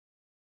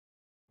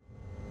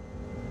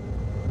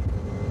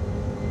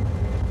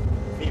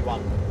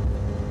V1.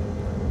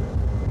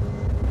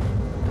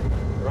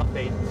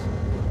 Rotate.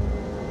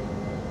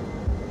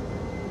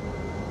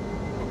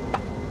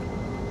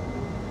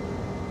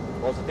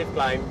 Positive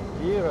climb.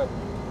 Here.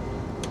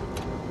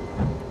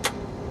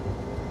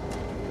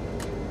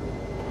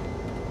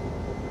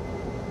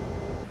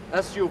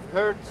 As you've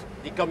heard,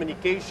 the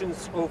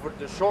communications over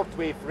the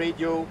shortwave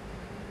radio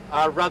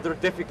are rather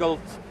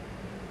difficult.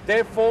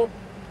 Therefore,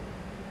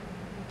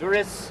 there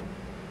is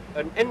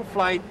an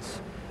in-flight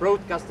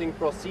broadcasting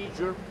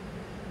procedure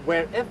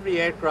where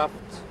every aircraft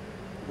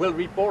will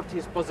report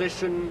his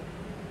position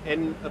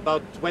in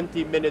about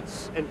 20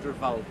 minutes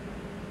interval,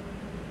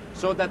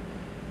 so that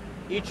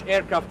each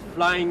aircraft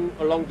flying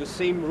along the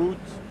same route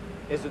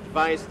is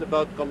advised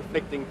about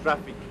conflicting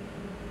traffic.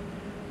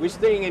 We're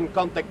staying in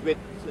contact with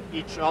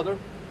each other,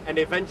 and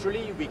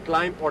eventually we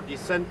climb or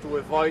descend to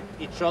avoid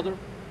each other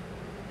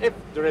if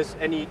there is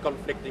any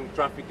conflicting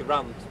traffic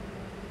around.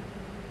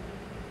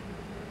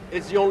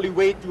 It's the only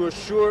way to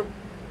assure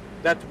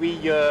that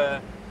we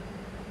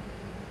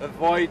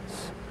avoid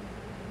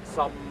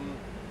some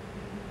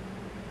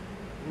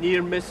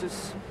near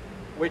misses,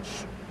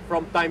 which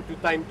from time to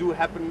time do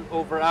happen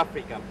over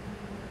Africa.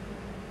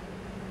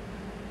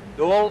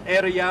 The whole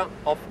area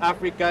of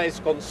Africa is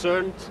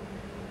concerned,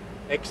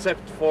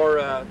 except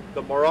for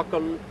the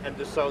Moroccan and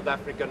the South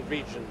African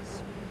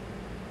regions.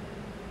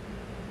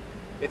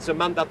 It's a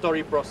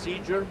mandatory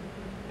procedure,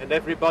 and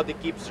everybody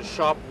keeps a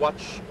sharp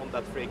watch on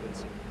that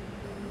frequency.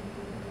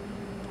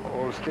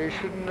 All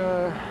station,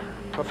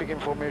 traffic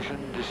information,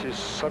 this is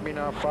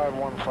Sabena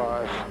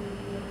 515,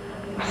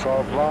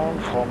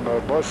 southbound from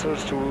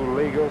Brussels to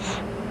Lagos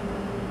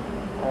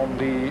on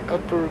the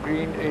Upper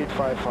Green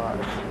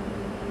 855.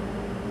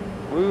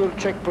 We will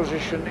check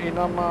position in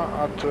Ama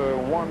at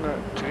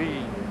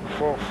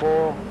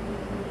 1344,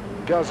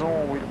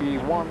 Gazon will be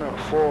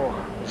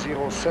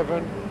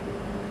 1407,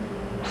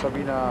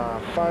 Sabena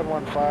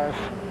 515,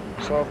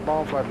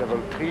 southbound flight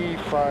level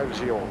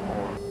 350.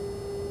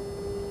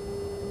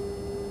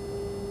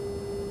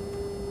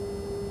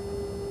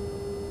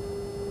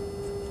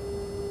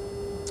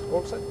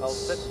 All set? I'll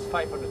set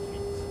 500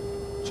 feet.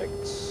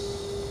 Checked.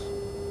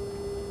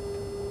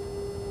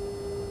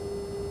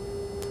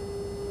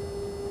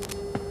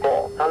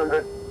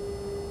 $400.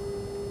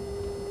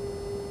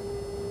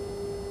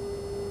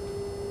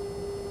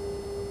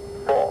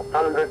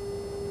 $400.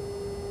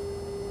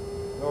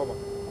 Normal.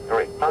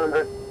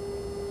 $300.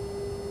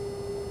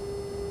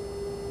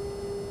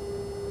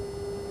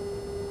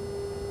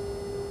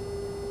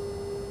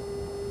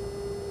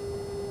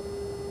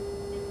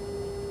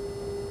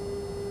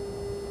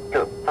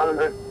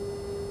 $200.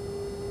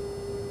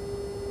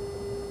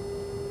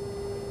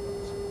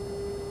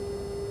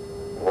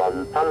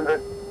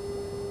 $100.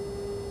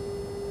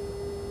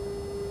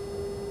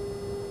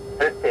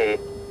 50,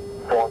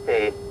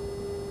 40,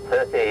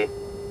 30,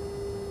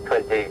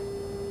 20,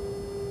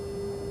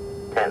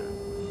 10.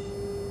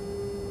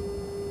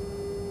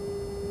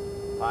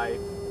 5,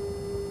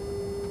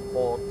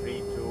 4,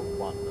 3, 2,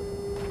 1.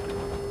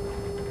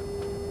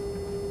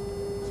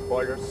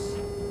 Spoilers,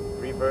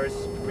 reverse,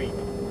 green.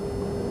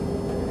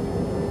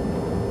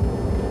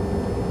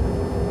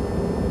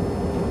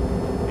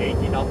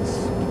 80 knots.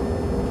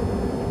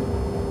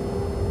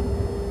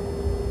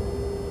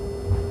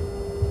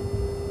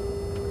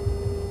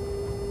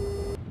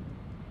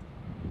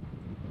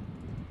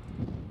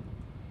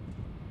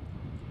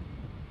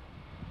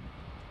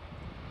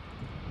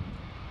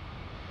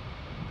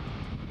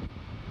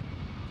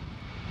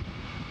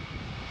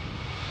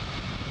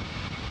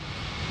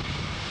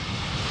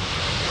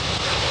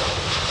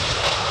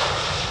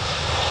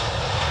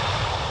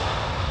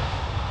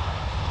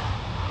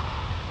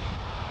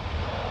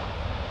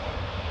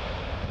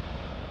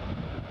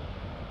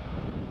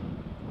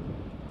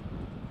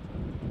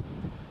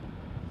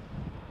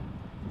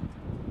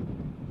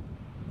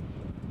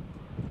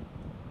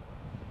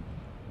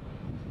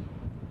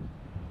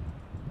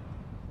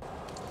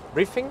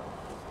 Briefing.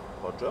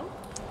 Roger.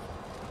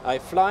 I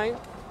fly.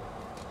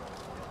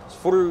 It's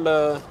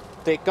full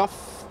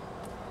takeoff.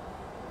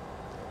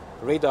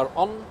 Radar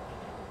on.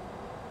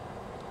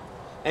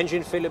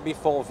 Engine failure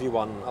before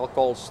V1. I'll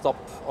call stop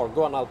or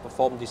go and I'll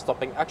perform the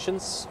stopping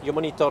actions. You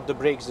monitor the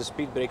brakes, the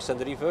speed brakes and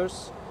the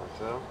reverse.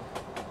 Roger.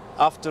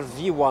 After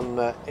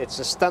V1, it's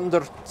a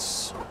standard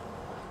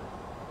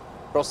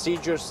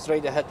procedure,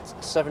 straight ahead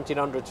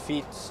 1700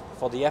 feet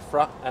for the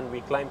EFRA, and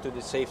we climb to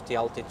the safety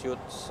altitude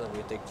and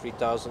we take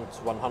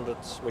 3100,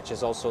 which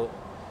is also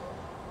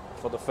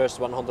for the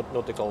first 100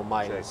 nautical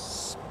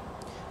miles.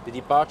 The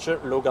departure,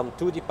 Logan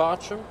 2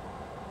 departure.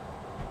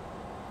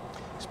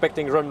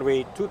 Expecting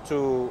runway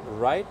 22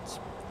 right.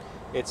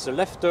 It's a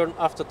left turn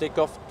after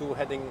takeoff to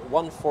heading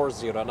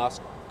 140, and I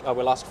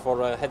will ask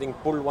for a heading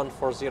pull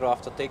 140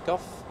 after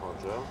takeoff.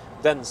 Roger.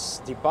 Thence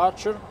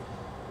departure.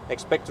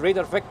 Expect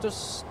radar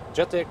vectors.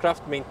 Jet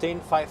aircraft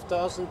maintain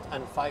 5000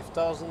 and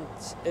 5000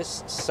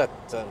 is set.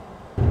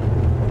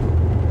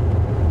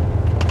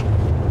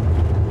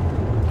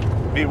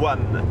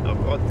 B1,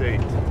 rotate.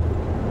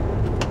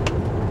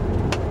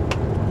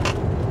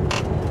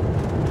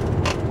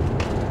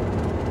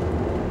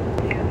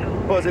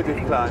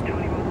 Positive climb.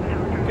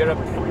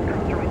 Europe.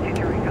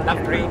 Nav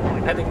 3,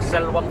 heading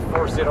cell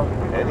 140.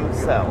 Heading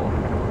cell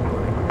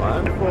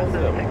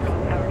 140.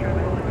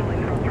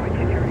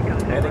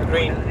 Heading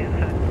green.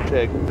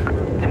 Check.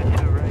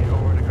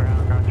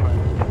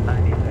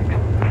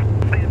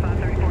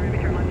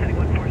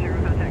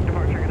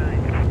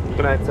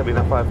 Good night,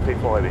 Sabena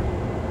 534 Heavy.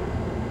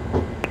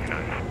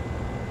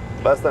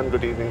 Boston,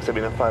 good evening,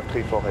 Sabena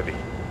 534 Heavy.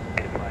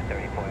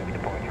 534 Heavy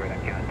departure,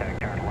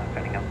 contact, turn left,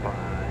 heading up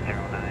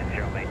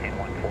 090, maintain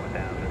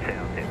 14,000,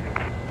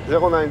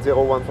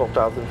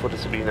 09014,000 for the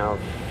Sabena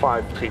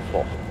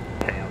 534.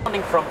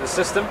 Warning from the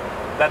system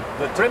that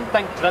the trim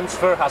tank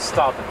transfer has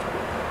started.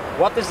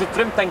 What is the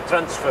trim tank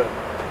transfer?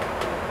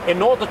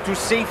 In order to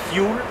save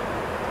fuel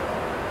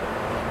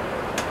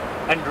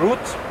en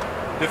route,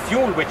 the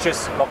fuel which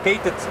is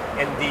located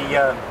in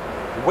the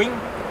wing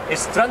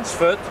is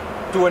transferred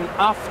to an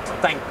aft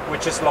tank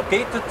which is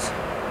located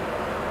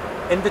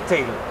in the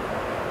tail.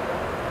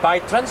 By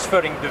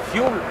transferring the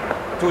fuel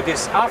to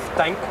this aft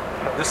tank,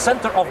 the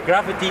center of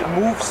gravity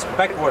moves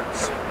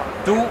backwards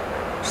to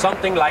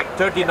something like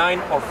 39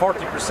 or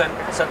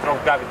 40% center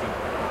of gravity.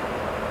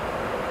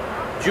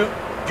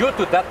 Due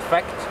to that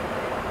fact,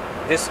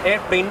 this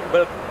airplane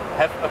will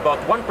have about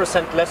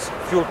 1% less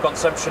fuel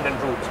consumption en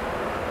route.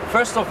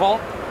 First of all,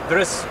 there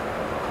is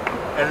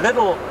a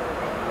little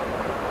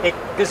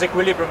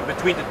disequilibrium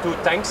between the two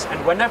tanks,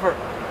 and whenever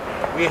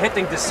we're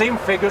hitting the same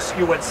figures,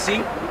 you will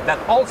see that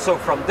also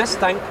from this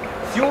tank,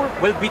 fuel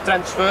will be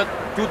transferred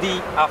to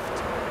the aft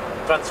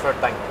transfer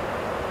tank.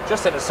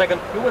 Just in a second,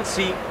 you will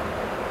see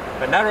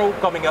an arrow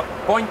coming up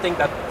pointing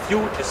that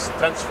fuel is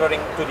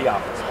transferring to the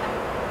aft.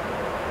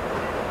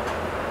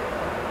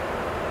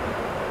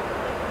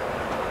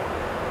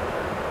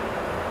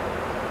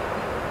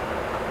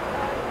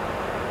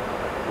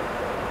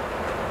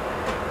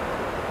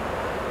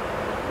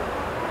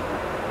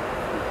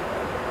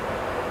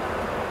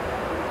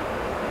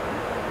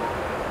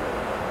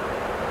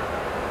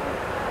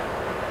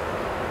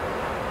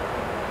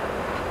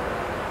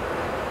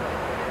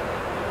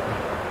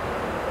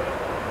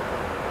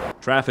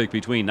 Traffic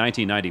between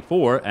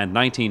 1994 and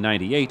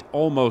 1998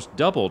 almost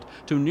doubled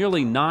to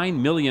nearly 9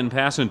 million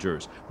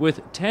passengers,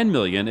 with 10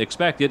 million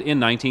expected in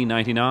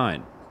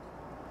 1999.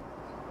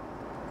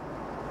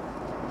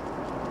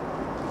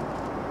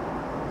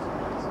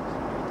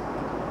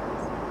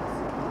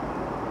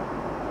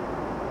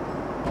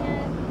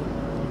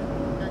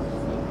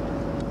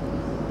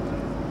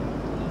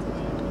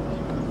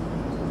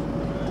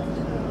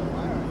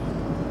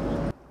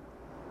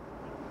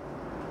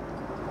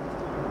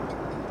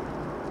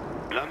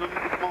 London,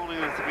 good morning,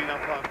 Sabena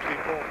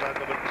 534, flight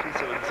number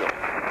 370.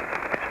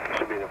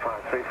 Sabena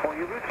 534,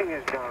 your routing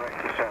is direct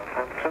to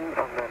Southampton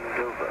and then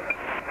Dover.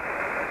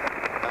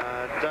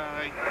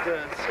 Direct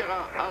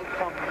Sierra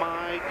Alpha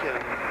Mike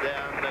and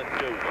then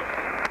Dover.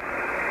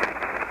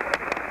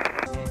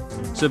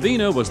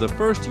 Sabena was the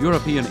first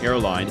European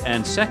airline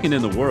and second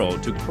in the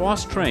world to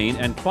cross-train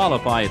and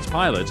qualify its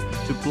pilots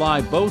to fly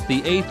both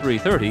the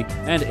A330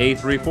 and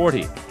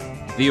A340.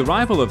 The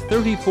arrival of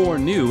 34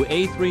 new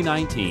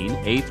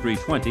A319,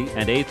 A320,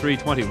 and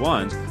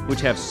A321s,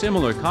 which have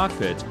similar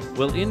cockpits,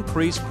 will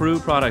increase crew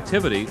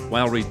productivity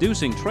while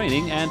reducing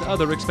training and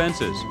other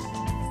expenses.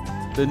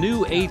 The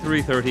new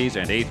A330s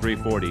and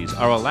A340s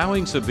are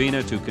allowing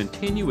Sabena to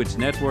continue its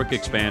network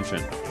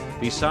expansion.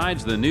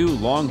 Besides the new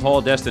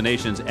long-haul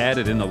destinations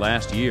added in the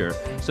last year,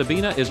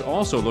 Sabena is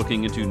also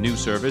looking into new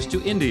service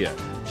to India,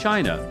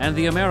 China, and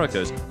the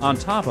Americas, on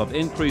top of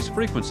increased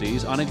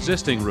frequencies on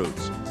existing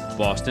routes.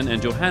 Boston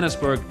and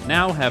Johannesburg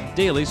now have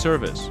daily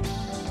service.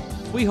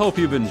 We hope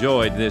you've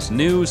enjoyed this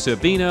new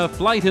Sabena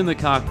Flight in the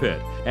Cockpit,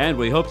 and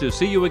we hope to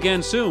see you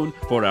again soon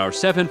for our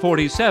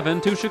 747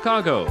 to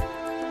Chicago.